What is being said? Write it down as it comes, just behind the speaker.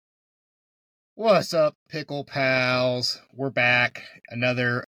What's up, Pickle Pals? We're back.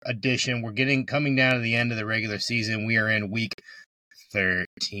 Another edition. We're coming down to the end of the regular season. We are in week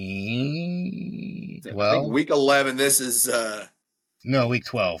 13, 12? I think week 11. This is No, week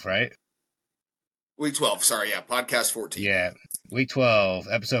 12, right? Week 12. Sorry, yeah. Podcast 14. Yeah, week 12,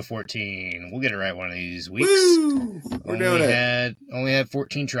 episode 14. We'll get it right one of these weeks. Woo! We're doing it. Only had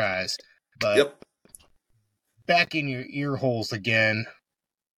 14 tries. But Yep. Back in your ear holes again.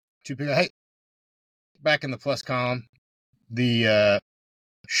 Hey, back in the plus column. The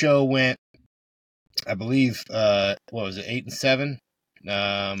show went, I believe, what was it, 8 and 7?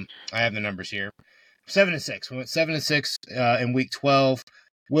 I have the numbers here. 7 and 6. We went 7 and 6 in week 12.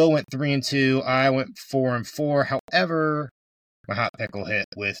 Will went 3 and 2. I went 4 and 4. However, my hot pickle hit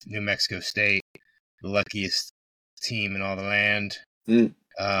with New Mexico State, the luckiest team in all the land. Bill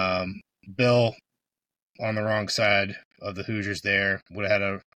on the wrong side of the Hoosiers there would have had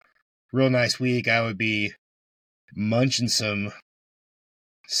a real nice week. I would be munching some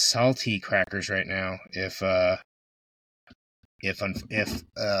salty crackers right now if the Hoosiers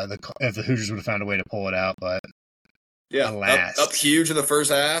would have found a way to pull it out, but yeah, alas. Up huge in the first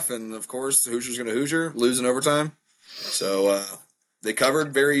half, and of course the Hoosiers going to Hoosier, lose in overtime. So they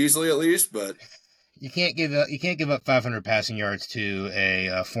covered very easily, at least. But you can't give up 500 passing yards to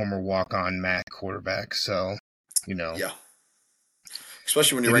a former walk-on MAC quarterback. So yeah,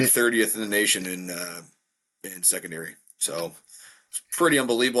 especially when you're ranked 30th in the nation in secondary. So it's pretty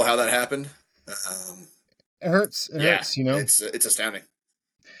unbelievable how that happened. It hurts. It hurts. It's astounding.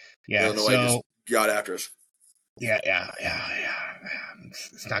 Yeah. Illinois just got after us. Yeah.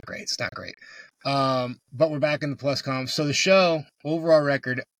 It's not great. But we're back in the plus column. So the show, overall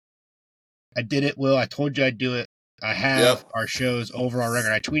record, I did it, Will. I told you I'd do it. I have our show's overall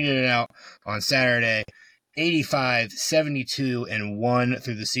record. I tweeted it out on Saturday. 85, 72, and 1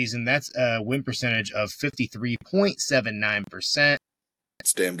 through the season. That's a win percentage of 53.79%.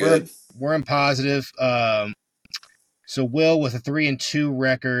 That's damn good. We're in positive. So Will with a 3 and 2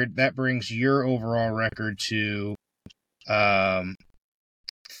 record, that brings your overall record to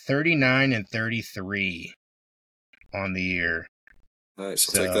 39 and 33 on the year. Nice.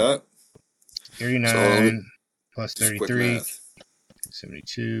 I'll take that. 39 plus 33.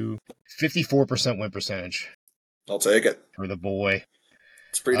 72. 54% win percentage. I'll take it. For the boy.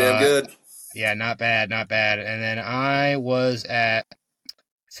 It's pretty damn good. Yeah, not bad. And then I was at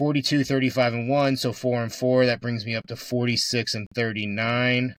 42, 35, and 1, so 4 and 4. That brings me up to 46 and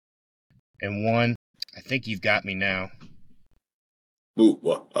 39 and 1. I think you've got me now. Ooh,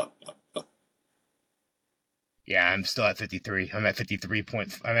 Yeah, I'm still at 53. I'm at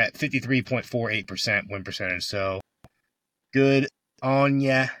 53.48% win percentage. So good on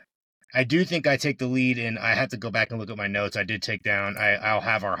ya. I do think I take the lead, and I have to go back and look at my notes. I did take down. I'll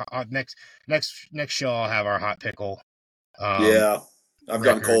have our next show. I'll have our hot pickle. I've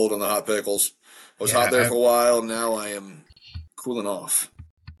gone cold on the hot pickles. I was hot there for a while. Now I am cooling off.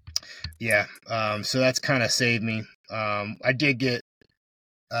 Yeah. So that's kind of saved me. I did get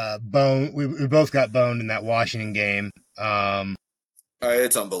boned. We both got boned in that Washington game.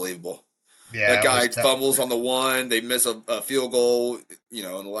 It's unbelievable. Yeah, that guy fumbles on the one. They miss a field goal, in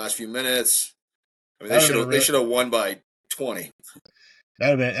the last few minutes. I mean, they should have won by 20.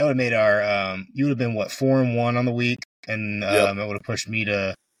 That would have made our you would have been 4 and 1 on the week, and it would have pushed me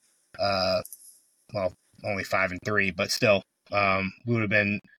to only 5 and 3, but still we would have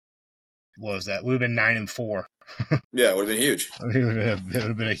been, what was that? We would have been 9 and 4. Yeah, it would have been huge. It would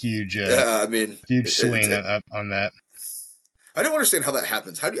have been a huge huge swing on that. I don't understand how that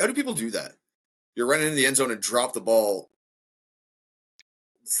happens. How do people do that? You're running into the end zone and drop the ball.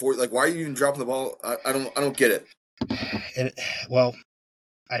 Why are you even dropping the ball? I don't get it. Well,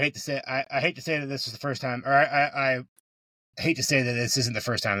 I hate to say that this is the first time, or I hate to say that this isn't the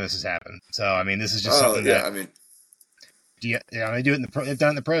first time this has happened. So I mean, this is just something that. I mean, they do it they've done it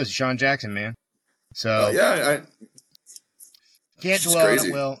in the pros. Sean Jackson, man. So can't dwell on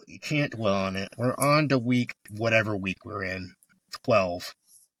it. Will, you can't dwell on it. We're on to whatever week we're in, 12.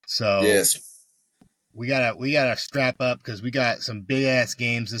 So yes. We gotta strap up because we got some big ass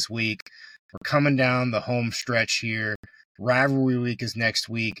games this week. We're coming down the home stretch here. Rivalry week is next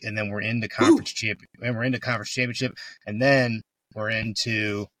week, and then we're into conference championship, and then we're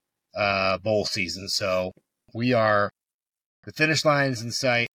into bowl season. So the finish line is in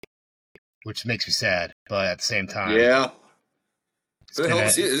sight, which makes me sad, but at the same time,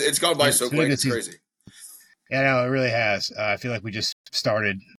 it's gone by so quick. It's crazy. Yeah, no, it really has. I feel like we just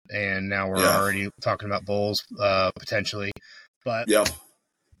started, and now we're already talking about bowls, potentially. But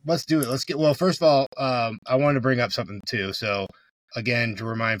let's do it. First of all, I wanted to bring up something too. So again, to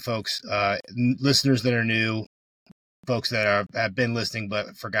remind folks, listeners that are new, folks that have been listening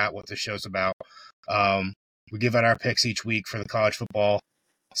but forgot what the show's about, we give out our picks each week for the college football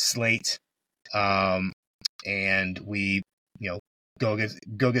slate, and we, go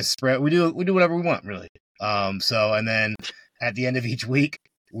get spread. We do whatever we want, really. And then at the end of each week,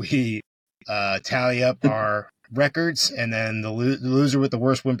 we tally up our records, and then the loser with the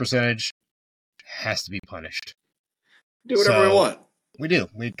worst win percentage has to be punished. Do whatever we want. We do.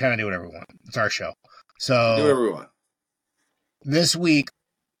 We kind of do whatever we want. It's our show. So do whatever we want. This week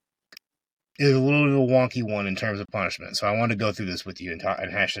is a little bit of a wonky one in terms of punishment. So I want to go through this with you and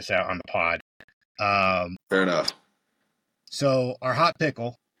hash this out on the pod. Fair enough. So our hot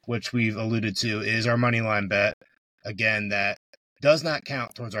pickle, which we've alluded to, is our money line bet. Again, that does not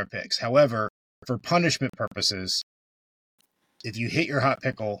count towards our picks. However, for punishment purposes, if you hit your hot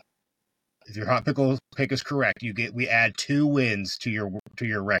pickle, if your hot pickle pick is correct, we add 2 wins to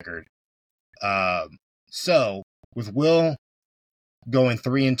your record. So with Will going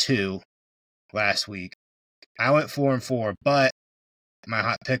 3-2 last week, I went 4-4, but my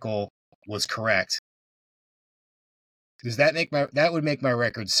hot pickle was correct. Does that would make my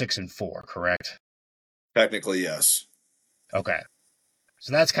record 6-4, correct? Technically, yes. Okay.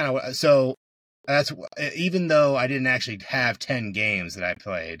 So that's kind of that's even though I didn't actually have 10 games that I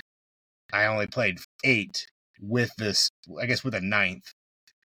played, I only played 8 with this, I guess, with a 9th.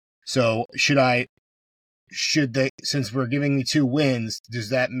 So since we're giving me 2 wins, does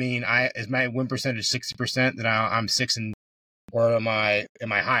that mean is my win percentage 60%? That I'm 6 or am I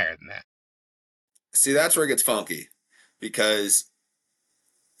higher than that? See, that's where it gets funky, because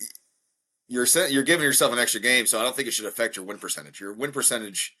you're giving yourself an extra game, so I don't think it should affect your win percentage. Your win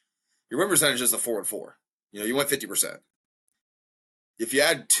percentage is a 4-4. You went 50%. If you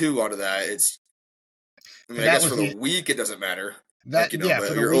add 2 onto that, I guess for the week it doesn't matter. For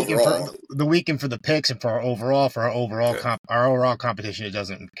the week and for the picks and for our overall competition, it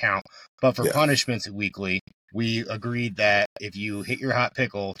doesn't count. But for punishments weekly, we agreed that if you hit your hot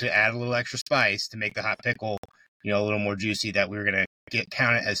pickle, to add a little extra spice to make the hot pickle, a little more juicy, that we were going to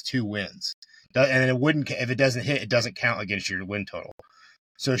count it as 2 wins. And it wouldn't, if it doesn't hit, it doesn't count against your win total.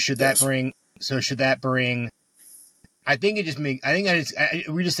 So should that bring? I think it just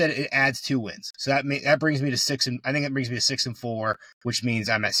we just said it adds 2 wins. So that brings me to 6, and I think it brings me to 6-4, which means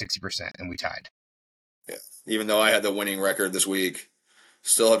I'm at 60% and we tied. Yeah. Even though I had the winning record this week,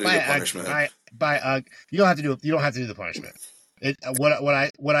 still have to do the punishment. You don't have to do the punishment.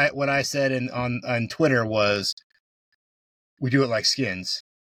 What I said on Twitter was, we do it like skins.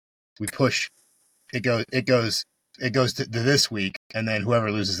 We push. It goes to this week, and then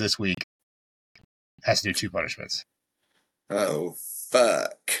whoever loses this week has to do 2 punishments. Oh,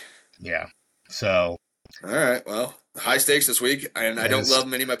 fuck. Yeah. So. All right. Well, high stakes this week, and I don't love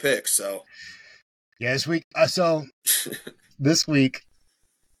many of my picks, so. Yeah, this week. This week,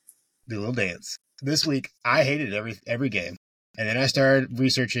 do a little dance. This week, I hated every game, and then I started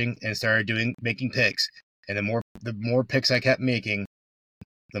researching and started making picks, and the more picks I kept making,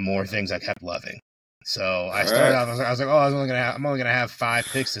 the more things I kept loving. So I started off. I was like, I'm only gonna have 5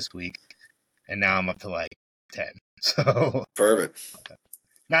 picks this week, and now I'm up to like 10. So perfect.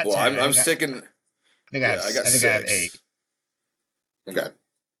 Not well, 10. I'm sticking. I think I have 8. Okay,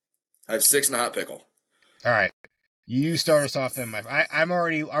 I have 6 in the hot pickle. All right, you start us off. Then I'm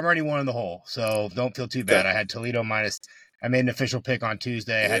already 1 in the hole, so don't feel too bad. Okay. I had Toledo minus. I made an official pick on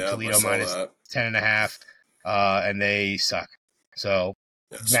Tuesday. I had Toledo minus 10.5, and they suck. So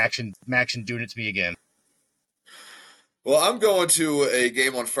Maction doing it to me again. Well, I'm going to a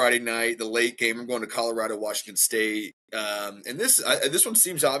game on Friday night, the late game. I'm going to Colorado, Washington State, and this one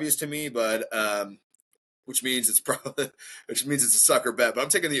seems obvious to me, but which means it's a sucker bet. But I'm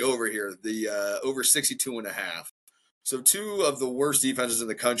taking the over here, the over 62.5. So 2 of the worst defenses in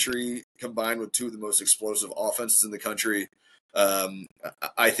the country combined with 2 of the most explosive offenses in the country.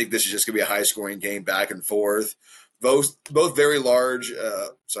 I think this is just going to be a high scoring game, back and forth. Both very large.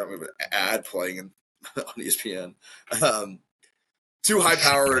 Sorry, we have an ad playing on ESPN. 2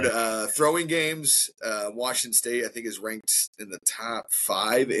 high-powered throwing games. Washington State, I think, is ranked in the top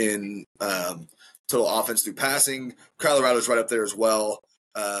 5 in total offense through passing. Colorado's right up there as well.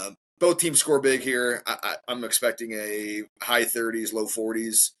 Both teams score big here. I'm expecting a high 30s, low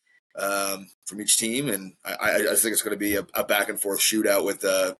 40s from each team, and I think it's going to be a back-and-forth shootout with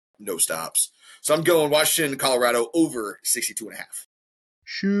no stops. So I'm going Washington, Colorado, over 62.5.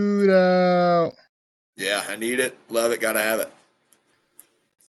 Shootout. Yeah, I need it. Love it. Got to have it.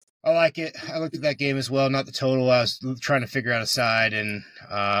 I like it. I looked at that game as well, not the total. I was trying to figure out a side and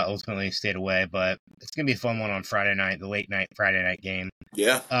ultimately stayed away, but it's going to be a fun one on Friday night, the late night Friday night game.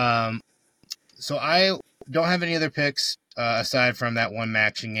 Yeah. So I don't have any other picks aside from that one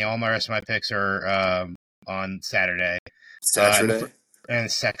matching game. All my rest of my picks are on Saturday. Saturday.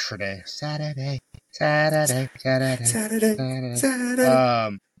 And Saturday.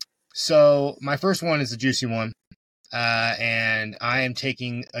 So my first one is a juicy one. And I am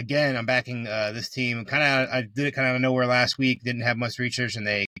taking, again, I'm backing this team. I did it kind of out of nowhere last week. Didn't have much research, and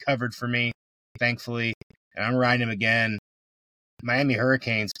they covered for me, thankfully. And I'm riding them again. Miami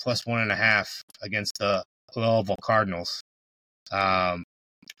Hurricanes plus 1.5 against the Louisville Cardinals. I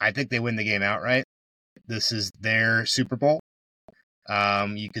think they win the game outright. This is their Super Bowl.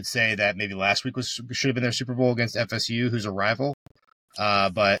 You could say that maybe last week should have been their Super Bowl against FSU, who's a rival.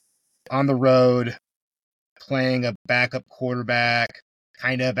 But on the road, playing a backup quarterback,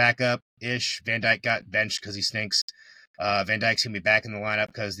 kind of backup-ish. Van Dyke got benched because he stinks. Van Dyke's going to be back in the lineup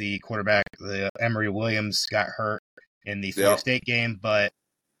because the quarterback, the Emory Williams, got hurt in the Florida State game. But,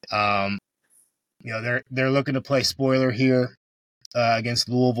 they're looking to play spoiler here against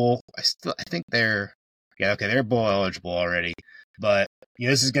Louisville. I think they're bowl eligible already. But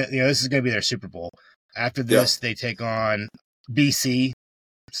this is gonna be their Super Bowl. After this, they take on BC.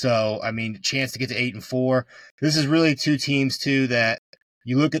 So chance to get to 8-4. This is really two teams too that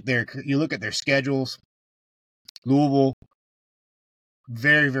you look at their schedules. Louisville,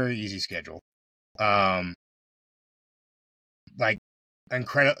 very very easy schedule.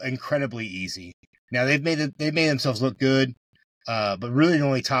 Incredibly easy. Now they've made themselves look good, but really the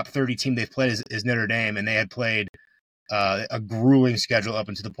only top 30 team they've played is Notre Dame, and they had played a grueling schedule up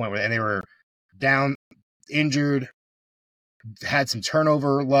until the point where they were down, injured, had some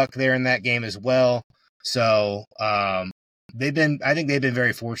turnover luck there in that game as well. So I think they've been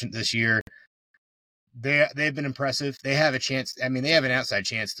very fortunate this year. They've been impressive. They have a chance. They have an outside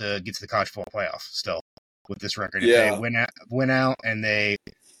chance to get to the college football playoff still with this record. If they win out and they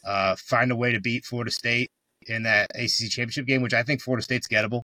find a way to beat Florida State in that ACC championship game, which I think Florida State's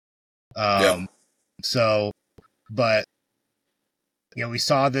gettable. So, but we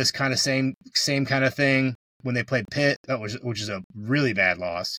saw this kind of same kind of thing when they played Pitt, which is a really bad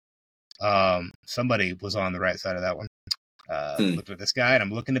loss. Somebody was on the right side of that one. Looked at this guy, and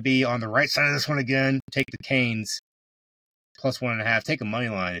I'm looking to be on the right side of this one again. Take the Canes plus 1.5. Take a money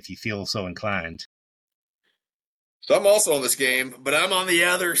line if you feel so inclined. So I'm also on this game, but I'm on the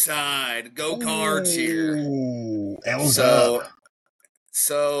other side. Go Cards here.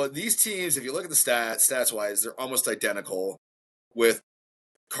 So these teams, if you look at the stats wise, they're almost identical, with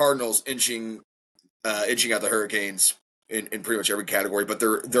Cardinals inching out the Hurricanes in pretty much every category, but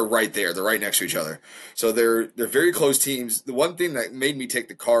they're right there. They're right next to each other. So they're very close teams. The one thing that made me take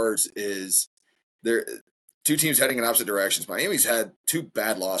the Cards is they're two teams heading in opposite directions. Miami's had two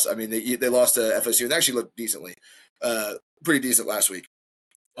bad losses. They lost to FSU and they actually looked decently. Pretty decent last week.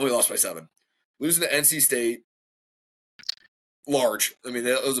 Only lost by 7. Losing to NC State, large.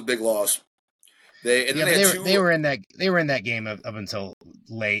 That was a big loss. They were in that game up until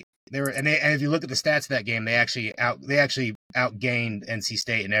late. And if you look at the stats of that game, they actually outgained NC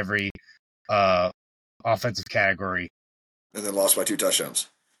State in every offensive category, and then lost by 2 touchdowns.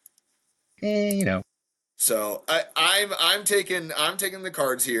 So I'm taking the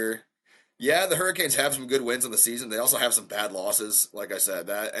Cards here. Yeah, the Hurricanes have some good wins on the season. They also have some bad losses. Like I said,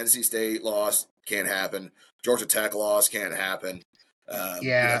 that NC State loss can't happen. Georgia Tech loss can't happen.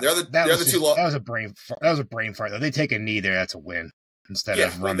 That was a brain fart though. They take a knee there, that's a win instead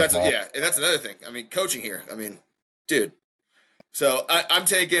of run the ball. And that's another thing. Coaching here. Dude. So I'm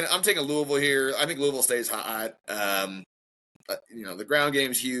taking Louisville here. I think Louisville stays hot. The ground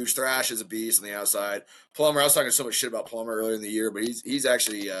game's huge. Thrash is a beast on the outside. Plummer, I was talking so much shit about Plummer earlier in the year, but he's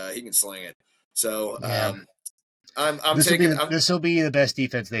actually he can sling it. So this will be the best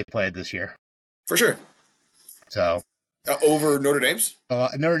defense they've played this year for sure. So over Notre Dame's.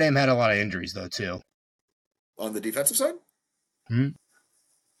 Notre Dame had a lot of injuries though too. On the defensive side. And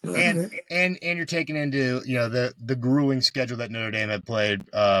you're taking into the grueling schedule that Notre Dame had played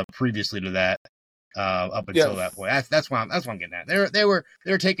previously to that. Up until that point, that's what I'm getting at. They were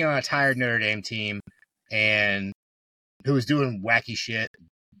taking on a tired Notre Dame team, and who was doing wacky shit,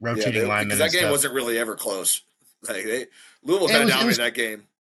 rotating linemen. Because that game wasn't really ever close. Louisville kind of dominated that game.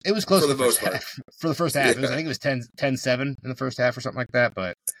 It was close for the most part. For the first half, I think it was 10-7 in the first half or something like that.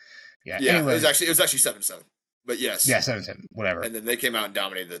 But anyway. it was actually 7-7. But yes, 7-7, whatever. And then they came out and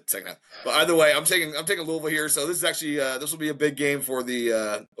dominated the second half. But either way, I'm taking Louisville here. So this is actually this will be a big game for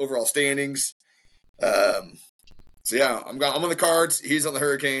the overall standings. So yeah, I'm on the Cards. He's on the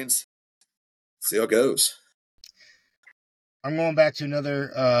Hurricanes. See how it goes. I'm going back to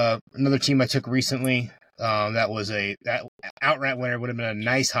another team I took recently. That was that outright winner. Would have been a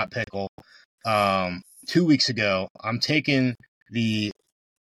nice hot pickle. 2 weeks ago, I'm taking the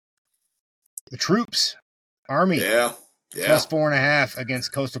Troops Army Yeah. plus 4.5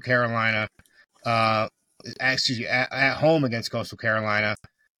 against Coastal Carolina. Excuse me, at home against Coastal Carolina.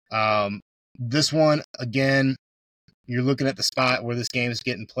 This one again, you're looking at the spot where this game is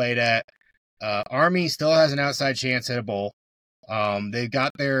getting played at. Army still has an outside chance at a bowl. They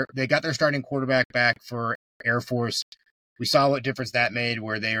got their starting quarterback back for Air Force. We saw what difference that made,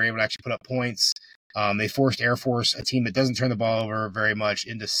 where they were able to actually put up points. They forced Air Force, a team that doesn't turn the ball over very much,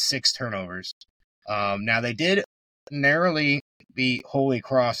 into 6 turnovers. Now they did narrowly beat Holy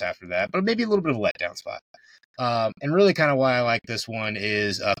Cross after that, but maybe a little bit of a letdown spot. And really kind of why I like this one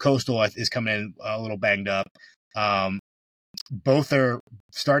is Coastal is coming in a little banged up. Both their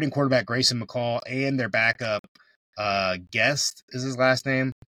starting quarterback, Grayson McCall, and their backup, Guest is his last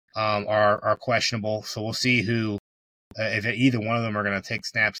name, are questionable. So we'll see who, if either one of them are going to take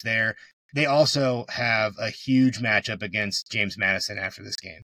snaps there. They also have a huge matchup against James Madison after this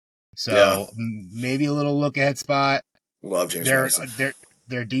game. So maybe a little look ahead spot. Love James Madison.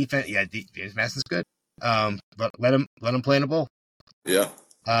 Their defense, James Madison's good. But let him play in a bowl. Yeah.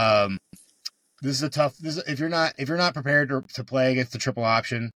 This is a tough. If you're not prepared to play against the triple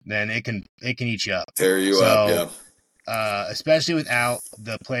option, then it can eat you up. Tear you up. Yeah. Especially without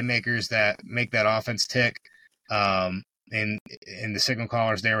the playmakers that make that offense tick. And the signal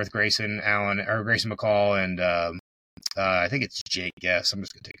callers there with Grayson McCall and I think it's Jake Guest. I'm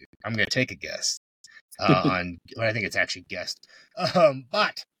gonna take a guess on. But I think it's actually Guest.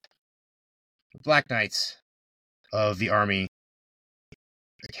 But Black Knights of the Army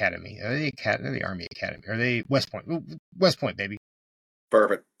Academy. Are they the Army Academy? Are they West Point? West Point, baby.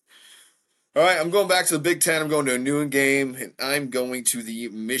 Perfect. All right, I'm going back to the Big Ten. I'm going to a noon game, and I'm going to the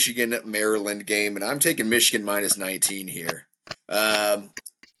Michigan-Maryland game, and I'm taking Michigan minus 19 here. I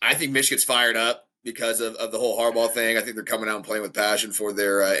think Michigan's fired up because of the whole Harbaugh thing. I think they're coming out and playing with passion for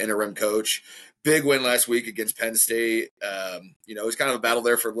their interim coach. Big win last week against Penn State. It was kind of a battle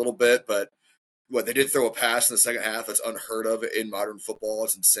there for a little bit, but they did throw a pass in the second half. That's unheard of in modern football.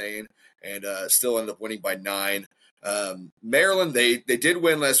 It's insane, and still ended up winning by 9. Maryland, they did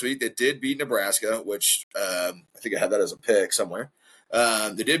win last week. They did beat Nebraska, which I think I had that as a pick somewhere.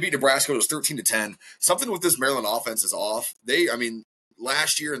 They did beat Nebraska. It was 13-10. Something with this Maryland offense is off.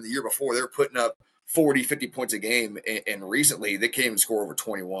 Last year and the year before, they were putting up 40, 50 points a game, and recently they can't even score over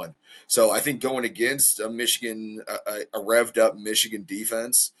 21. So I think going against a Michigan, a revved up Michigan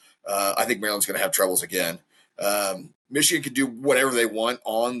defense, I think Maryland's going to have troubles again. Michigan can do whatever they want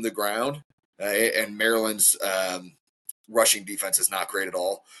on the ground, and Maryland's rushing defense is not great at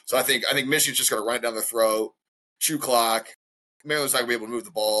all. So I think Michigan's just going to run it down the throat, chew clock. Maryland's not going to be able to move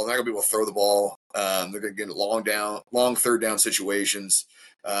the ball. They're not going to be able to throw the ball. They're going to get long third down situations,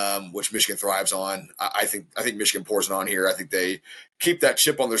 which Michigan thrives on. I think Michigan pours it on here. I think they keep that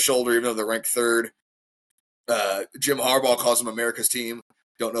chip on their shoulder, even though they're ranked 3rd. Jim Harbaugh calls them America's team.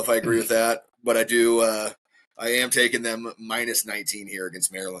 Don't know if I agree with that, but I do. I am taking them minus 19 here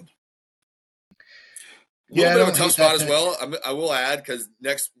against Maryland. A little bit of a tough spot as well. I will add, because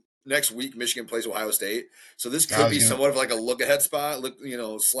next week Michigan plays Ohio State, so this could be somewhat of like a look ahead spot.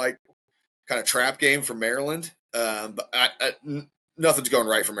 Slight kind of trap game for Maryland. But nothing's going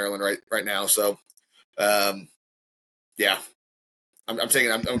right for Maryland right now. So, yeah, I'm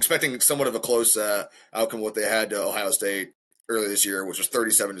expecting somewhat of a close outcome what they had to Ohio State earlier this year, which was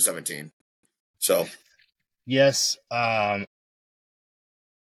 37-17. So, yes, I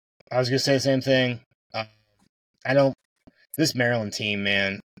was gonna say the same thing. This Maryland team,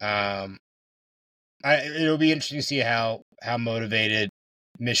 man. It'll be interesting to see how motivated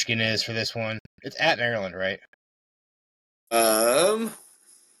Michigan is for this one. It's at Maryland, right?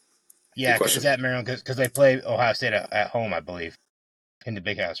 Yeah, it's at Maryland because they play Ohio State at home, I believe, in the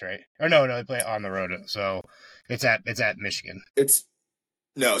Big House, right? Or no, they play on the road. So it's at Michigan. It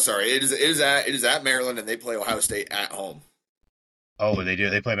is at Maryland, and they play Ohio State at home. Oh, they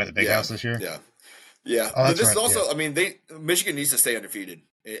do. They play them at the Big House this year. Yeah. Oh, this is also. Yeah. Michigan needs to stay undefeated,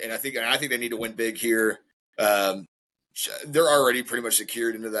 and I think they need to win big here. They're already pretty much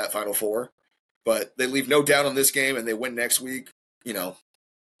secured into that Final Four, but they leave no doubt on this game, and they win next week.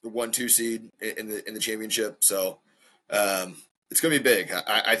 The 1-2 seed in the championship. So it's going to be big.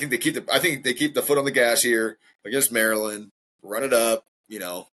 I think they keep the foot on the gas here against Maryland. Run it up.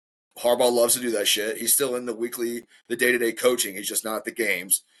 Harbaugh loves to do that shit. He's still in the day-to-day coaching. He's just not at the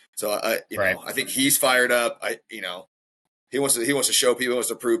games. So Right. I think he's fired up. He wants to show people, he wants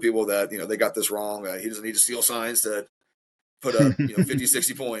to prove people that they got this wrong. He doesn't need to steal signs to put up 50,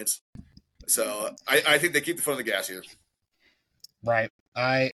 60 points. So I think they keep the foot on the gas here. Right.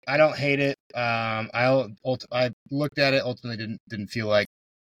 I don't hate it. I looked at it, ultimately didn't feel like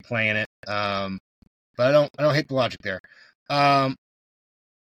playing it. But I don't hate the logic there.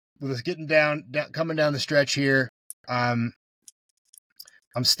 With us getting coming down the stretch here, I'm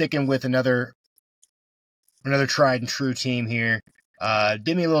sticking with another tried and true team here.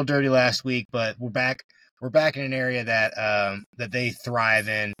 Did me a little dirty last week, but we're back in an area that they thrive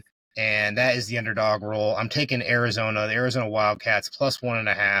in, and that is the underdog role. I'm taking the Arizona Wildcats plus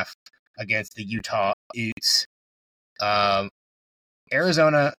 1.5 against the Utah Utes.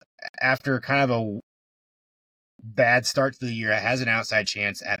 Arizona, after kind of a bad start to the year, has an outside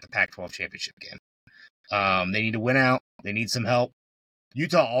chance at the Pac-12 championship game. They need to win out. They need some help.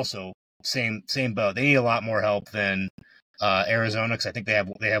 Utah also same boat. They need a lot more help than Arizona, because I think they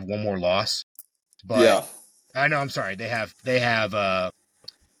have one more loss. But yeah, I know. I'm sorry. They have the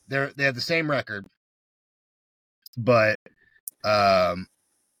same record, but they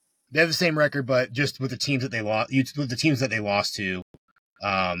have the same record, but just with the teams that they lost to,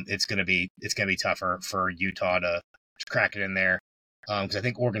 it's gonna be tougher for Utah to crack it in there. Because I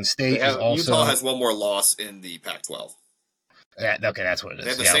think Oregon State is also Utah has one more loss in the Pac-12. Yeah, okay, that's what it is.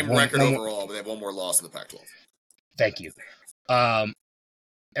 They have the same record overall, but they have one more loss in the Pac-12. Thank you.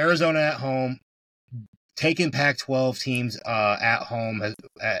 Arizona at home, taking Pac-12 teams at home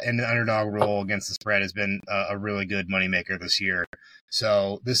in the underdog role against the spread has been a really good moneymaker this year.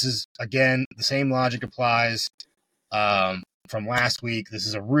 So this is, again, the same logic applies from last week. This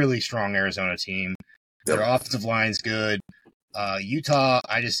is a really strong Arizona team. Their offensive line's good. Utah,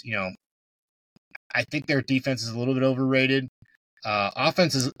 I think their defense is a little bit overrated.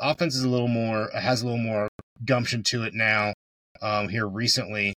 Offense is a little more, has a little more gumption to it now here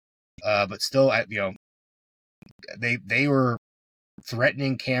recently, but still, they were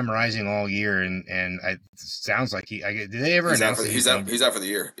threatening Cam Rising all year, and it sounds like did they ever announce that he's out for the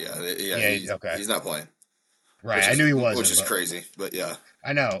year? Yeah, okay, he's not playing. Right, I knew he wasn't, which is crazy, but yeah,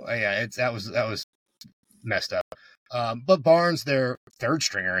 I know, yeah, that was messed up. But Barnes, their third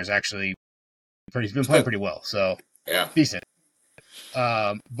stringer, is actually he's been playing pretty well, so yeah, decent.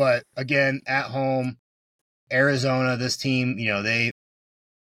 But again, at home, Arizona, this team, they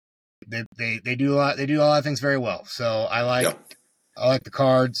do a lot. They do a lot of things very well. So I like the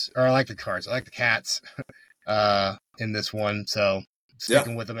Cards, or I like the Cats, in this one. So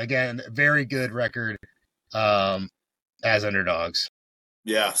sticking with them again. Very good record, as underdogs.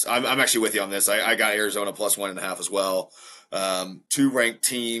 Yeah, I'm actually with you on this. I got Arizona plus 1.5 as well. Two ranked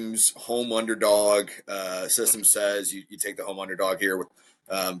teams, home underdog. System says you take the home underdog here with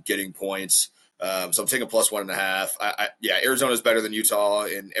getting points. So I'm taking plus 1.5. Arizona's better than Utah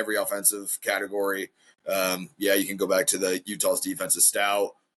in every offensive category. You can go back to the Utah's defense is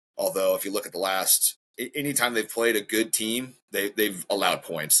stout. Although if you look at the last, anytime they've played a good team, they've allowed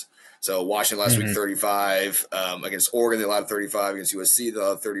points. So Washington last week 35 against Oregon, they allowed 35 against USC, they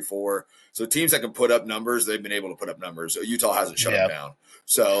allowed 34. So teams that can put up numbers, they've been able to put up numbers. So Utah hasn't shut them down.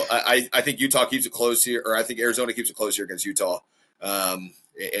 So I think Utah keeps it close here, or I think Arizona keeps it close here against Utah.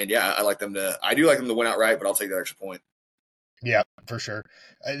 I like them to. I do like them to win outright, but I'll take that extra point. Yeah, for sure.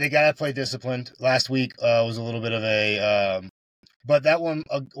 They gotta play disciplined. Last week was a little bit of a, but that one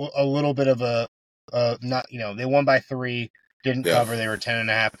a little bit of a not. They won by 3, didn't cover. They were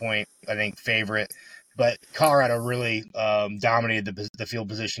 10.5 point, I think, favorite. But Colorado really dominated the field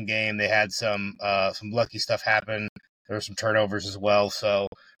position game. They had some lucky stuff happen. There were some turnovers as well. So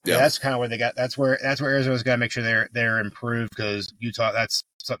that's kind of where they got. That's where Arizona's got to make sure they're improved, because Utah, that's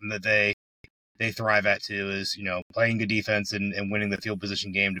something that they thrive at too, is playing good defense and winning the field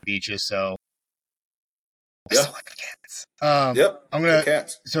position game to beat you. So I still like the Cats. I'm gonna.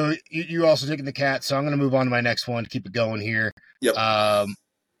 Cats. So you're also taking the Cats. So I'm gonna move on to my next one to keep it going here.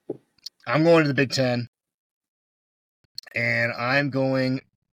 I'm going to the Big Ten, and I'm going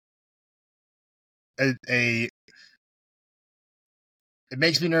it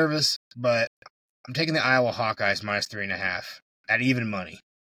makes me nervous, but I'm taking the Iowa Hawkeyes minus 3.5 at even money.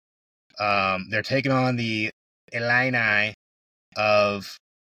 They're taking on the Illini of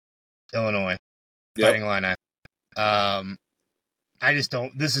Illinois, Fighting Illini. I just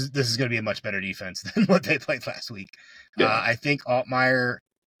don't. This is going to be a much better defense than what they played last week. I think Altmaier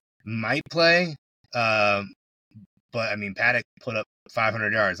might play, but I mean, Paddock put up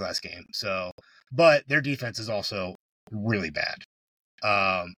 500 yards last game. So, but their defense is also really bad.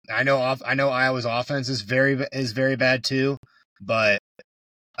 I know Iowa's offense is very bad too, but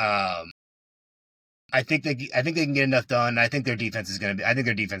I think they can get enough done. I think their defense is going to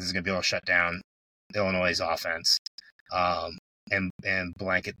be able to shut down Illinois' offense, and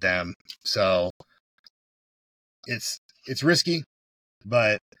blanket them. So it's risky,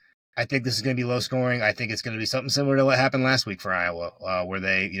 but I think this is going to be low scoring. I think it's going to be something similar to what happened last week for Iowa, where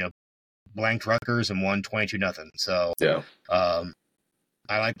they blanked Rutgers and won 22-0. So Yeah.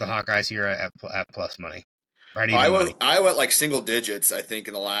 I like the Hawkeyes here at plus money. Right, even money. I went like single digits. I think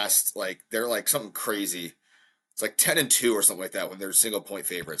in the last they're like something crazy. It's like 10-2 or something like that when they're single point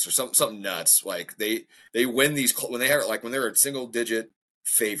favorites or something nuts. Like they win these when they're a single digit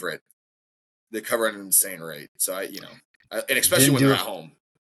favorite, they cover at an insane rate. So and especially when they're at home.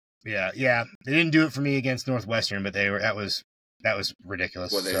 Yeah. They didn't do it for me against Northwestern, but that was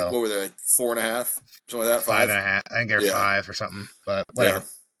ridiculous. What were they, 4.5? Something like that? 5? 5.5. I think they're 5 or something, but whatever.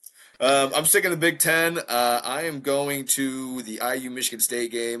 Yeah. I'm sticking to the Big Ten. I am going to the IU Michigan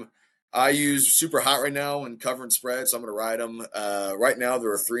State game. IU's super hot right now and covering spreads, so I'm going to ride them. Right now,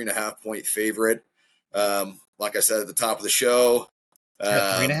 they're a 3.5 point favorite. Like I said at the top of the show,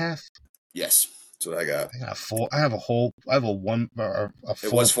 3.5. Yes, that's what I got. I got 4. I have a whole. I have a one. A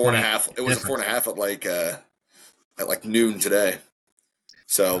it was 4.5. It was a 4.5 at like noon today.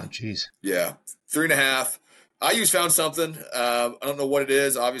 So, jeez. Yeah, 3.5. IU's found something. I don't know what it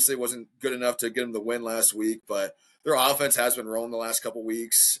is. Obviously, it wasn't good enough to get them the win last week, but their offense has been rolling the last couple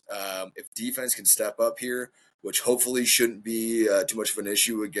weeks. If defense can step up here, which hopefully shouldn't be too much of an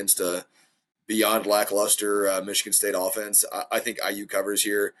issue against a beyond lackluster Michigan State offense, I think IU covers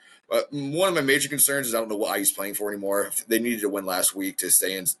here. One of my major concerns is I don't know what IU's playing for anymore. They needed to win last week to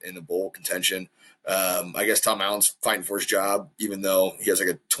stay in the bowl contention. I guess Tom Allen's fighting for his job, even though he has like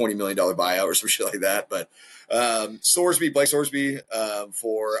a $20 million buyout or some shit like that. But Blake Sorsby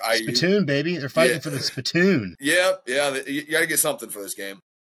for IU. Spittoon, baby. They're fighting for the spittoon. Yeah. You got to get something for this game.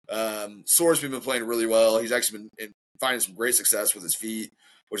 Sorsby's been playing really well. He's actually been finding some great success with his feet,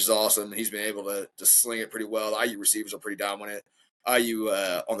 which is awesome. He's been able to sling it pretty well. The IU receivers are pretty dominant. IU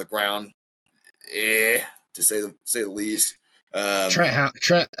on the ground, to say the least.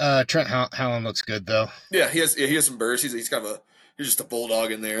 Trent Howland looks good though. Yeah, he has some bursts. He's just a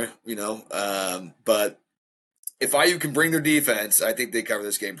bulldog in there, But if IU can bring their defense, I think they cover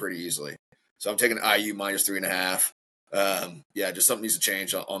this game pretty easily. So I'm taking IU minus 3.5. Just something needs to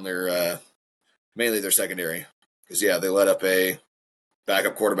change on their mainly their secondary because they let up a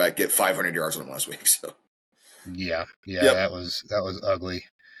backup quarterback get 500 yards on them last week. So yep. that was ugly.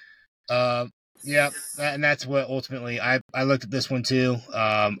 And that's what ultimately I looked at this one too.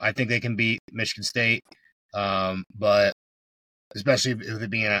 I think they can beat Michigan State, but especially with it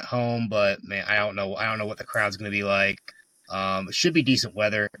being at home. But man, I don't know what the crowd's going to be like. It should be decent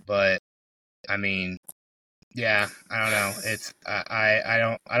weather, but I mean, I don't know. It's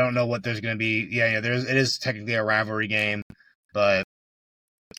I don't know what there's going to be. It is technically a rivalry game, but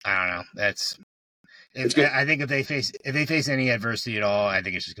I don't know. I think if they face any adversity at all, I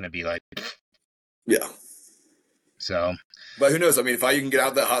think it's just going to be like. Yeah. So. But who knows? I mean, if IU can get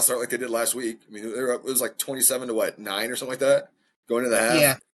out that hot start like they did last week, I mean, it was like 27 to 9 or something like that going into the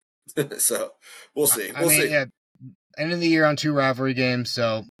half. Yeah. So we'll see. We'll see. Yeah. End of the year on 2 rivalry games.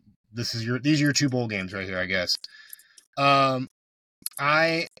 So these are your 2 bowl games right here, I guess. I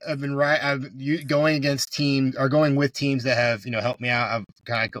have been going against teams or going with teams that have helped me out. I've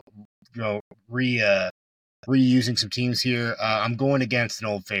kind of reusing some teams here. I'm going against an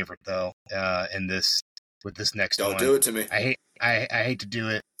old favorite though. With this next one. Don't do it to me. I hate to do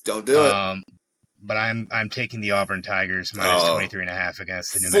it. Don't do it. But I'm taking the Auburn Tigers minus 23.5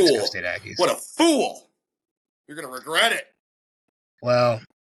 against the New Mexico State Aggies. What a fool! You're gonna regret it. Well,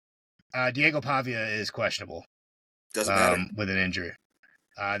 Diego Pavia is questionable. Doesn't matter with an injury.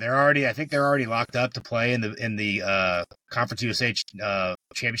 I think they're already locked up to play in the Conference USA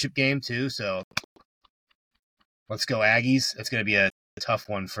championship game too. So let's go Aggies. It's going to be a tough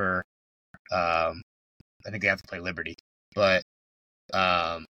one for. I think they have to play Liberty, but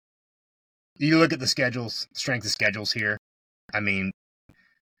you look at the strength of schedules here. I mean,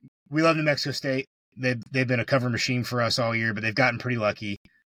 we love New Mexico State. They've been a cover machine for us all year, but they've gotten pretty lucky.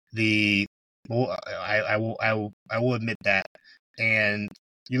 I will admit that. And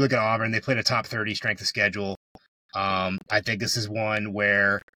you look at Auburn; they played a top 30 strength of schedule. I think this is one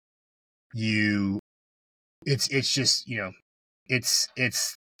where it's just it's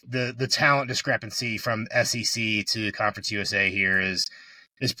the talent discrepancy from SEC to Conference USA here is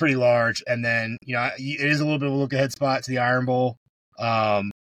pretty large. And then, it is a little bit of a look ahead spot to the Iron Bowl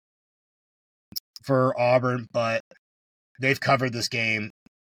for Auburn, but they've covered this game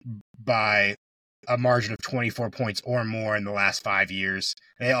by a margin of 24 points or more in the last 5 years.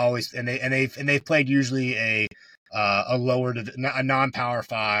 They've played usually a lower, a non-power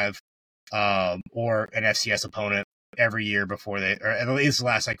 5 or an FCS opponent every year before or at least the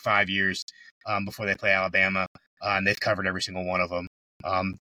last 5 years before they play Alabama. And they've covered every single one of them.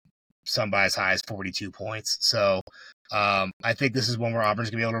 Some by as high as 42 points. So I think this is one where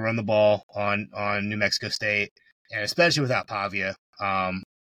Auburn's going to be able to run the ball on New Mexico State, and especially without Pavia,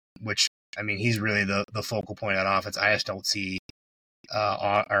 which, I mean, he's really the focal point of that offense. I just don't see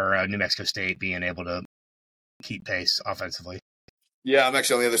New Mexico State being able to keep pace offensively. Yeah, I'm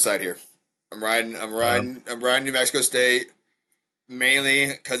actually on the other side here. I'm riding New Mexico State. Mainly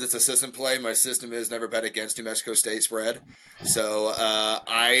because it's a system play. My system is never bet against New Mexico State spread. So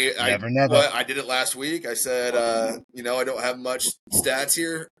I did it last week. I said, I don't have much stats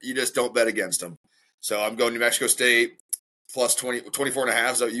here. You just don't bet against them. So I'm going New Mexico State plus 24 and a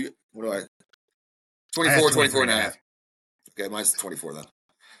half. So what do I? 24 and a half. Okay, mine's 24 then.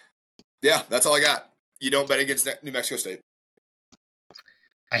 Yeah, that's all I got. You don't bet against New Mexico State.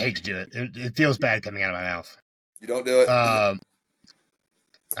 I hate to do it. It feels bad coming out of my mouth. You don't do it.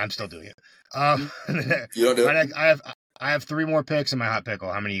 I'm still doing it. You don't do it. I have 3 more picks in my hot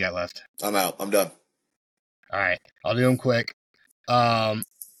pickle. How many you got left? I'm out. I'm done. All right, I'll do them quick.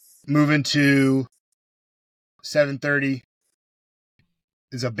 Moving to 7:30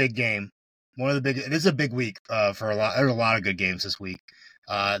 is a big game. This is a big week for a lot. There's a lot of good games this week.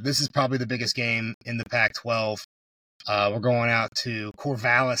 This is probably the biggest game in the Pac-12. We're going out to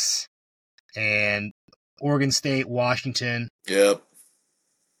Corvallis and Oregon State, Washington. Yep.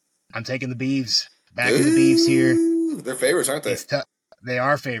 I'm taking the Beavs. Backing the Beavs here. They're favorites, aren't they? They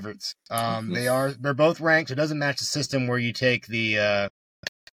are favorites. They're both ranked. It doesn't match the system where you take the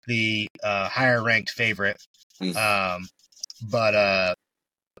higher ranked favorite. But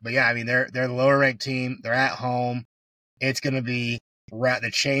yeah, I mean they're the lower ranked team. They're at home. It's gonna be the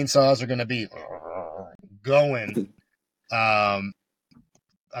chainsaws are gonna be going.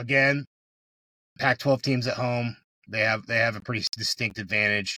 Again, Pac-12 teams at home. They have a pretty distinct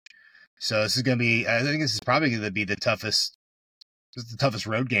advantage. So this is going to be. I think this is probably going to be the toughest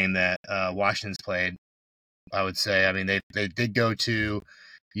road game that Washington's played. I would say. I mean, they did go to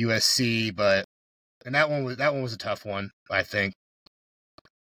USC, and that one was a tough one. I think.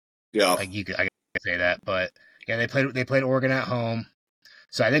 Yeah. I could say that, but yeah, they played Oregon at home.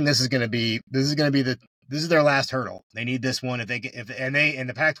 So I think this is their last hurdle. They need this one and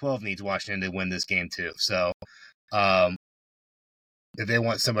the Pac-12 needs Washington to win this game too. So. If they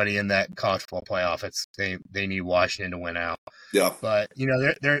want somebody in that college football playoff, they need Washington to win out. Yeah. But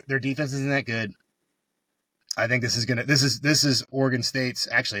their defense isn't that good. I think this is Oregon State's.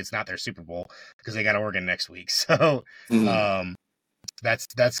 Actually, it's not their Super Bowl because they got Oregon next week. So that's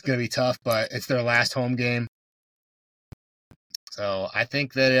going to be tough. But it's their last home game. So I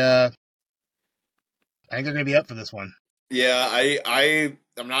think that they're going to be up for this one. Yeah, I'm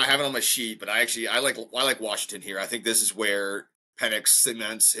not having it on my sheet, but I like Washington here. I think this is where Penix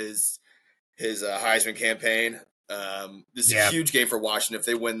cements his Heisman campaign. This is a huge game for Washington. If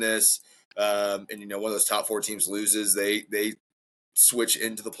they win this, and one of those top 4 teams loses, they switch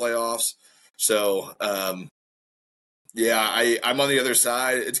into the playoffs. So I'm on the other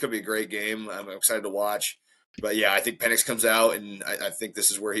side. It's going to be a great game. I'm excited to watch. But yeah, I think Penix comes out, and I think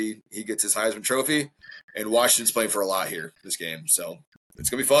this is where he gets his Heisman Trophy. And Washington's playing for a lot here this game, so it's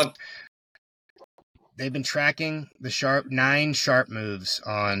gonna be fun. They've been tracking the 9 sharp moves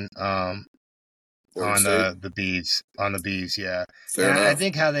on the bees. Yeah. Fair enough. I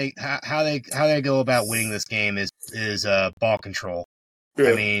think how they go about winning this game is ball control.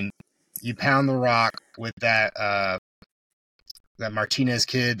 Yeah. I mean, you pound the rock with that Martinez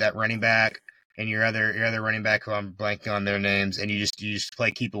kid, that running back, and your other running back who I'm blanking on their names, and you just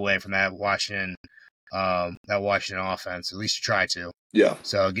play keep away from that Washington offense. At least you try to. Yeah.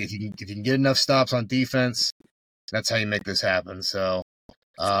 So if you can get enough stops on defense, that's how you make this happen. So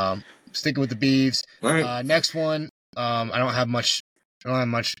sticking with the Beavs. Right. Next one, I don't have much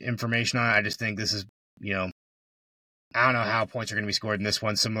information on it. I just think this is, I don't know how points are going to be scored in this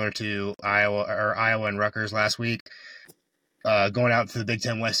one, similar to Iowa and Rutgers last week. Going out to the Big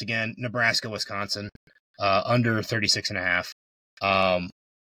Ten West again, Nebraska, Wisconsin, under 36.5.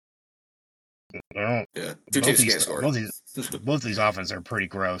 Two teams can't score. Both of these offenses are pretty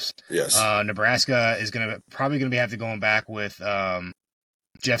gross. Yes. Nebraska is probably going to have to going back with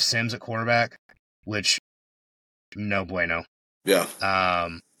Jeff Sims at quarterback, which no bueno. Yeah.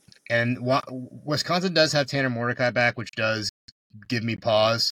 And Wisconsin does have Tanner Mordecai back, which does give me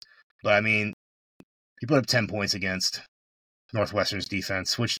pause. But I mean, he put up 10 points against Northwestern's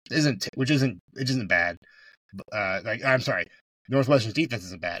defense, which isn't bad. I'm sorry, Northwestern's defense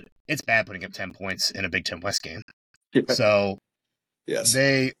isn't bad. It's bad putting up 10 points in a Big Ten West game. So yes,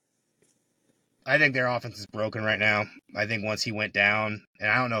 I think their offense is broken right now. I think once he went down,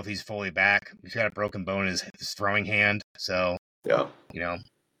 and I don't know if he's fully back. He's got a broken bone in his throwing hand. So yeah,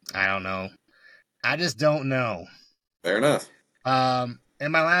 I don't know. I just don't know. fair enough.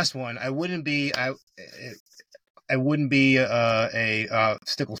 And my last one, I wouldn't be a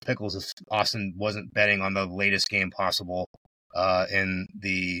Stickles Pickles if Austin wasn't betting on the latest game possible in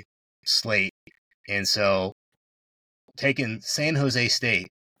the slate. And so taking San Jose State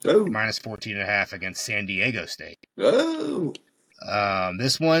minus 14.5 against San Diego State. Oh.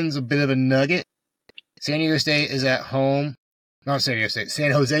 This one's a bit of a nugget. San Diego State is at home. Not San Diego State.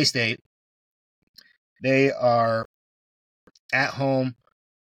 San Jose State. They are at home.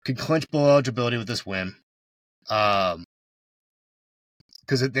 Could clinch bowl eligibility with this win. Because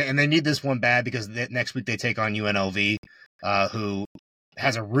they need this one bad because next week they take on UNLV, who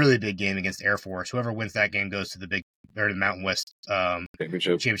has a really big game against Air Force. Whoever wins that game goes to the Mountain West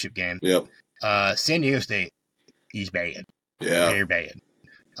championship game. Yep. San Diego State is bad. Yeah, they're bad.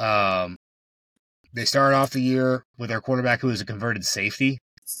 They started off the year with their quarterback who is a converted safety.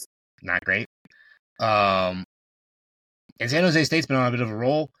 Not great. And San Jose State's been on a bit of a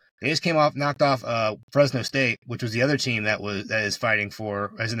roll. They just knocked off Fresno State, which was the other team that is fighting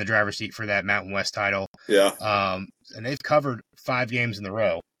is in the driver's seat for that Mountain West title. Yeah. And they've covered 5 games in a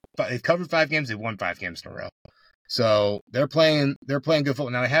row. But they've covered 5 games. They've won 5 games in a row. So they're playing good football.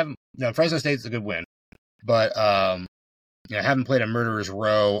 Now Fresno State's a good win, but haven't played a murderer's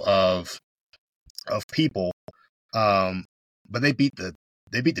row of people. But they beat the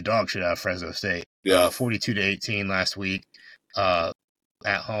dog shit out of Fresno State. 42-18 last week.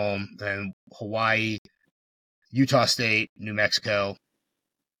 At home, then Hawaii, Utah State, New Mexico,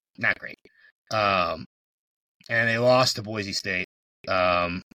 not great. And they lost to Boise State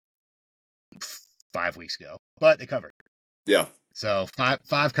 5 weeks ago, but they covered. Yeah. So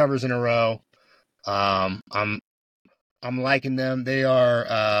five covers in a row. I'm liking them. They're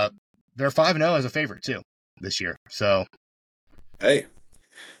 5-0 as a favorite too this year. So hey,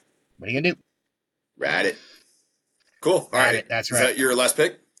 what are you gonna do? Ride it. Cool. All right. That's right. Is that your last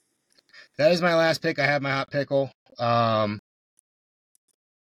pick? That is my last pick. I have my hot pickle. And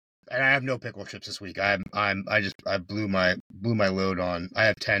I have no pickle chips this week. I blew my load on. I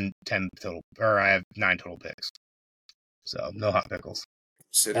have 10 total, or I have 9 total picks. So no hot pickles.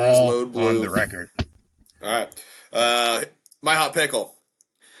 Consider his load blue. On the record. All right. My hot pickle.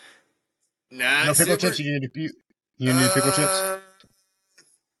 No pickle chips. You need pickle chips.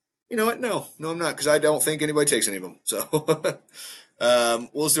 You know what? No, I'm not, because I don't think anybody takes any of them. So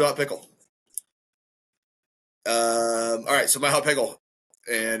we'll just do hot pickle. All right, so my hot pickle,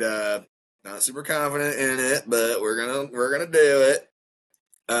 and not super confident in it, but we're gonna do it.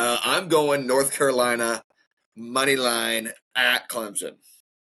 I'm going North Carolina money line at Clemson.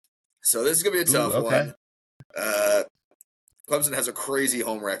 So this is gonna be a tough one. Clemson has a crazy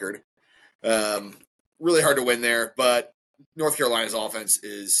home record. Really hard to win there, but North Carolina's offense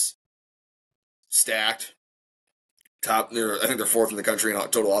is stacked. I think they're 4th in the country in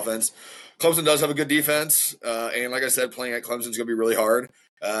total offense. Clemson does have a good defense, and like I said, playing at Clemson is going to be really hard.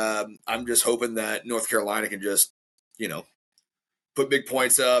 I'm just hoping that North Carolina can just, put big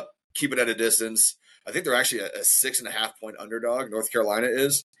points up, keep it at a distance. I think they're actually a 6.5 point underdog. North Carolina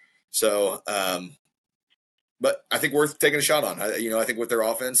is. So, but I think worth taking a shot on. I think with their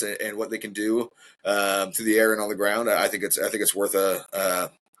offense and what they can do through the air and on the ground, I think it's worth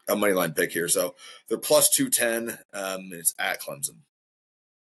a money line pick here. So they're plus 210. It's at Clemson.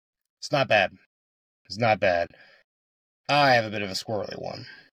 It's not bad. I have a bit of a squirrely one.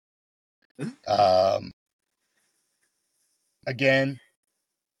 Again,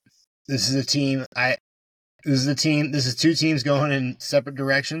 this is 2 teams going in separate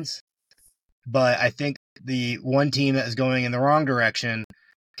directions, but I think the one team that is going in the wrong direction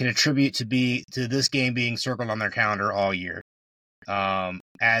can attribute to this game being circled on their calendar all year.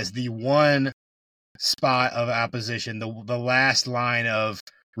 As the one spot of opposition, the last line of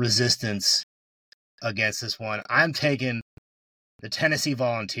resistance against this one, I'm taking the Tennessee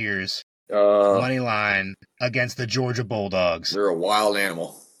Volunteers money line against the Georgia Bulldogs. They're a wild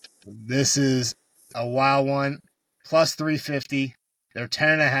animal. This is a wild one. Plus 350. They're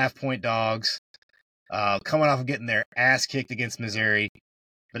 10.5 point dogs. Coming off of getting their ass kicked against Missouri.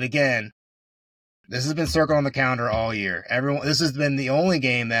 But again, this has been circled on the calendar all year. This has been the only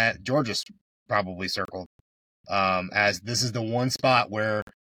game that Georgia's probably circled. As this is the one spot where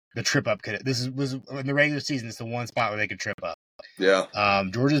the trip up could. Was in the regular season. It's the one spot where they could trip up. Yeah.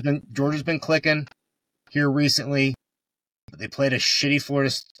 Georgia's been clicking here recently. They played a shitty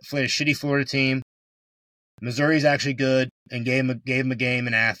Florida team. Missouri's actually good and gave them a game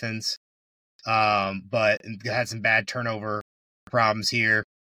in Athens, but had some bad turnover problems here.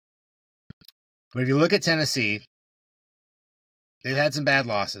 But if you look at Tennessee, they've had some bad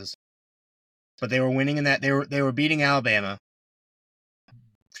losses, but they were winning in that they were beating Alabama,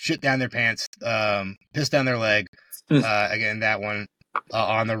 shit down their pants, pissed down their leg, again that one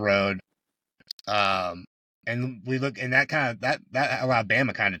on the road, and we look and that allowed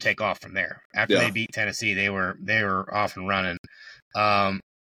Bama kind of take off from there. After they beat Tennessee, they were off and running. Come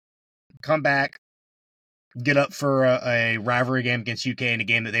back, get up for a rivalry game against UK in a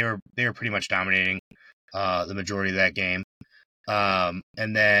game that they were pretty much dominating the majority of that game,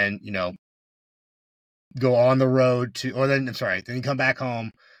 and then go on the road then you come back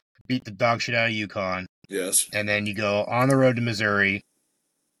home, beat the dog shit out of UConn. Yes, and then you go on the road to Missouri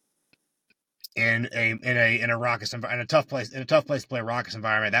in a raucous environment, in a tough place to play a raucous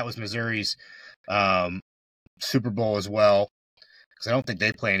environment. That was Missouri's Super Bowl as well. Because I don't think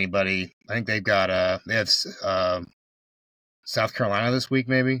they play anybody. I think they've got they have South Carolina this week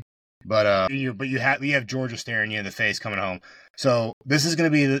maybe, but you have Georgia staring you in the face coming home. So this is going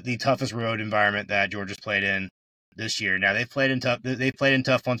to be the toughest road environment that Georgia's played in this year. Now they've played in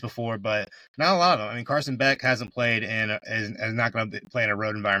tough ones before, but not a lot of them. I mean, Carson Beck hasn't played is not going to play in a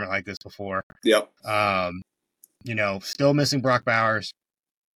road environment like this before. Yep. Still missing Brock Bowers,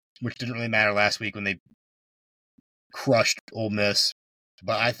 which didn't really matter last week when they crushed Ole Miss,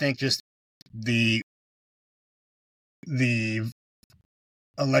 but I think just the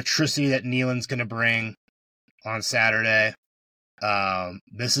electricity that Neyland's going to bring on Saturday.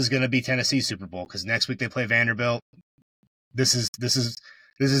 This is going to be Tennessee's Super Bowl because next week they play Vanderbilt. This is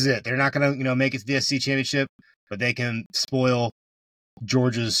it. They're not going to make it to the SEC championship, but they can spoil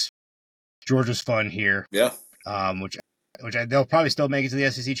Georgia's fun here. Yeah. They'll probably still make it to the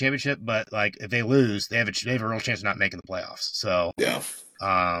SEC championship, but like if they lose, they have a real chance of not making the playoffs. So yeah,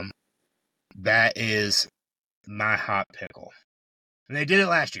 that is my hot pickle, and they did it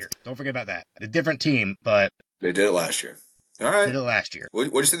last year. Don't forget about that. A different team, but they did it last year. All right, did it last year.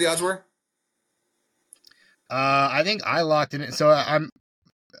 What did you say the odds were? I think I locked in it. So I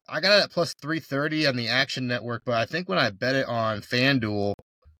got it at plus 330 on the Action Network, but I think when I bet it on FanDuel,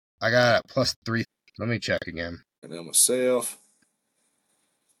 I got it at plus 3. Let me check again. And then myself.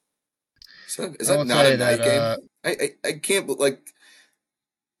 Is that not a night game? I can't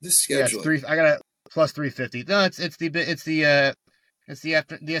this schedule. Yeah, it's 3. I got it plus 350. No, it's the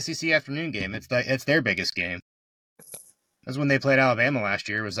SEC afternoon game. It's their biggest game. That's when they played Alabama last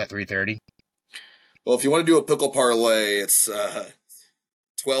year. Was that 3:30? Well, if you want to do a pickle parlay, it's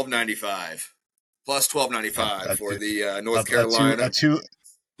 $12.95 plus $12.95 for the North Carolina.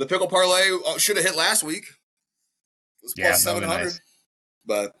 The pickle parlay should have hit last week. It was plus 700, nice.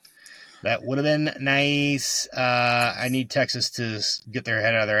 But that would have been nice. I need Texas to get their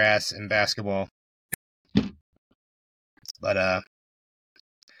head out of their ass in basketball. But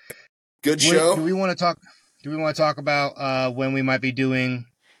good show. Do we want to talk about when we might be doing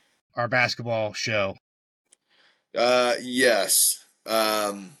our basketball show? Yes.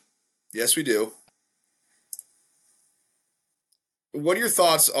 Yes, we do. What are your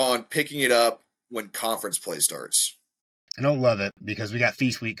thoughts on picking it up when conference play starts? I don't love it because we got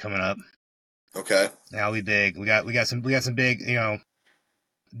Feast Week coming up. Okay. That'll be big. We got some big,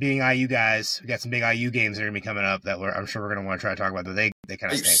 being IU guys, we got some big IU games that are gonna be coming up that I'm sure we're gonna want to try to talk about. But they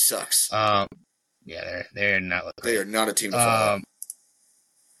kind of stink. Sucks. Yeah, they're not. They are not a team to follow.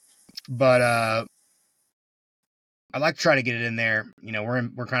 But I'd like to try to get it in there.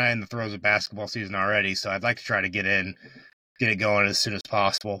 We're kind of in the throes of basketball season already, so I'd like to try to get it going as soon as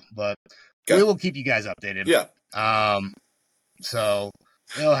possible. But we will keep you guys updated. Yeah. So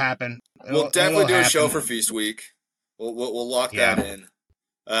it'll happen. We'll definitely do a show for Feast Week. We'll lock that in.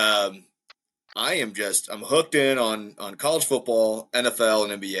 I'm hooked in on college football,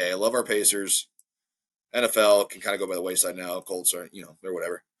 NFL, and NBA. I love our Pacers. NFL can kind of go by the wayside now. Colts are, they're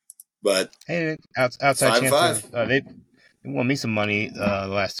whatever. But hey, outside chance they won me some money the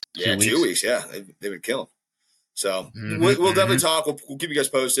last 2 weeks. 2 weeks. Yeah, they've been killing. So we'll definitely talk. We'll keep you guys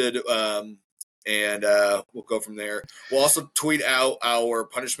posted, and we'll go from there. We'll also tweet out our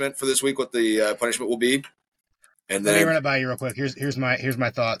punishment for this week. What the punishment will be. And then let me run it by you real quick. Here's my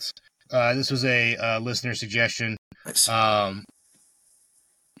thoughts. This was a listener suggestion. Nice.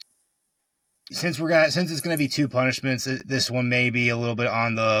 Since it's going to be 2 punishments, this one may be a little bit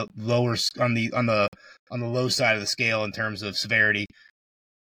on the low side of the scale in terms of severity.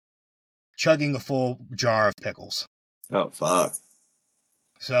 chugging a full jar of pickles. Oh, fuck.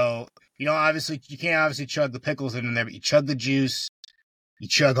 So, you can't obviously chug the pickles in there, but you chug the juice, you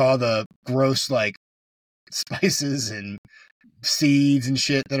chug all the gross, like, spices and seeds and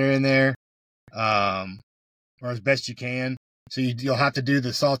shit that are in there, or as best you can. So you'll have to do the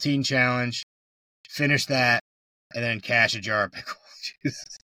saltine challenge, finish that, and then cash a jar of pickle juice.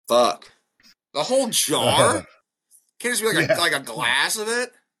 Fuck. The whole jar? Can't it just be like a glass of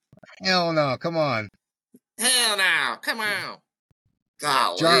it? Hell no, come on. Hell no, come on.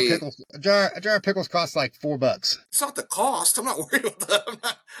 Golly. A jar of pickles costs like $4. It's not the cost. I'm not worried about that. I'm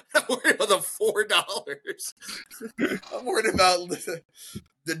not worried about the $4. I'm worried about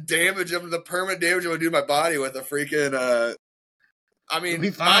the damage the permanent damage I'm gonna do to my body with a freaking I mean,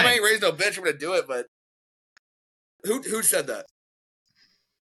 mom ain't raised no bitch. I'm gonna do it, but who said that?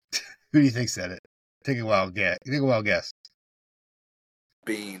 Who do you think said it? Take a wild guess.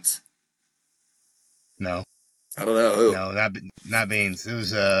 Beans. No. I don't know who. No, not Beans. It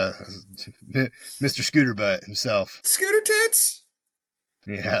was Mr. Scooter Butt himself. Scooter Tits?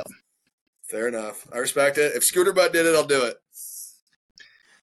 Yeah. Fair enough. I respect it. If Scooter Butt did it, I'll do it.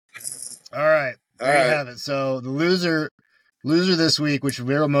 All right. There you have it. So the loser this week, which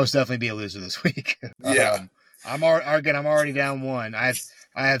will most definitely be a loser this week. Yeah. I'm already down 1. I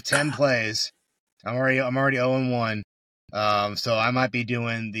have 10 plays. I'm already 0-1. So I might be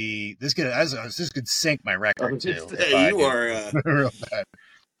doing this could sink my record too. You are real bad.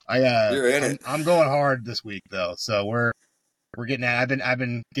 You're in it. I'm going hard this week though. So we're getting at. I've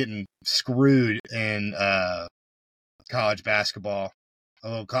been getting screwed in college basketball, a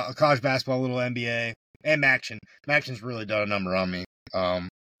little college basketball, a little NBA, and Maction. Maction's really done a number on me.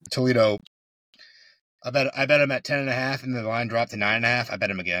 Toledo. I bet him at 10.5, and the line dropped to 9.5. I bet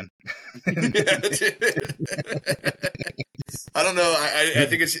him again. I don't know. I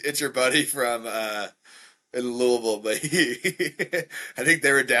think it's your buddy from in Louisville, but I think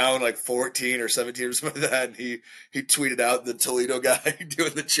they were down like 14 or 17 or something like that, and he tweeted out the Toledo guy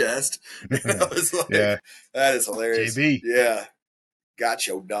doing the chest. And I was like, that is hilarious. JB. Yeah. Got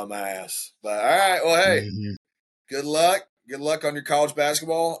your dumb ass. But all right, well, hey, good luck. Good luck on your college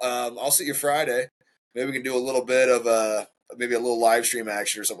basketball. I'll see you Friday. Maybe we can do a little bit of maybe a little live stream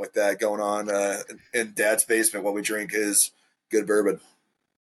action or something like that going on in Dad's basement while we drink his good bourbon.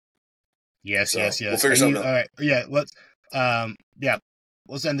 Yes. We'll figure something out. All right. Yeah.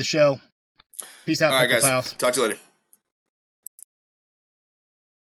 Let's end the show. Peace out, all right, guys. pals. Talk to you later.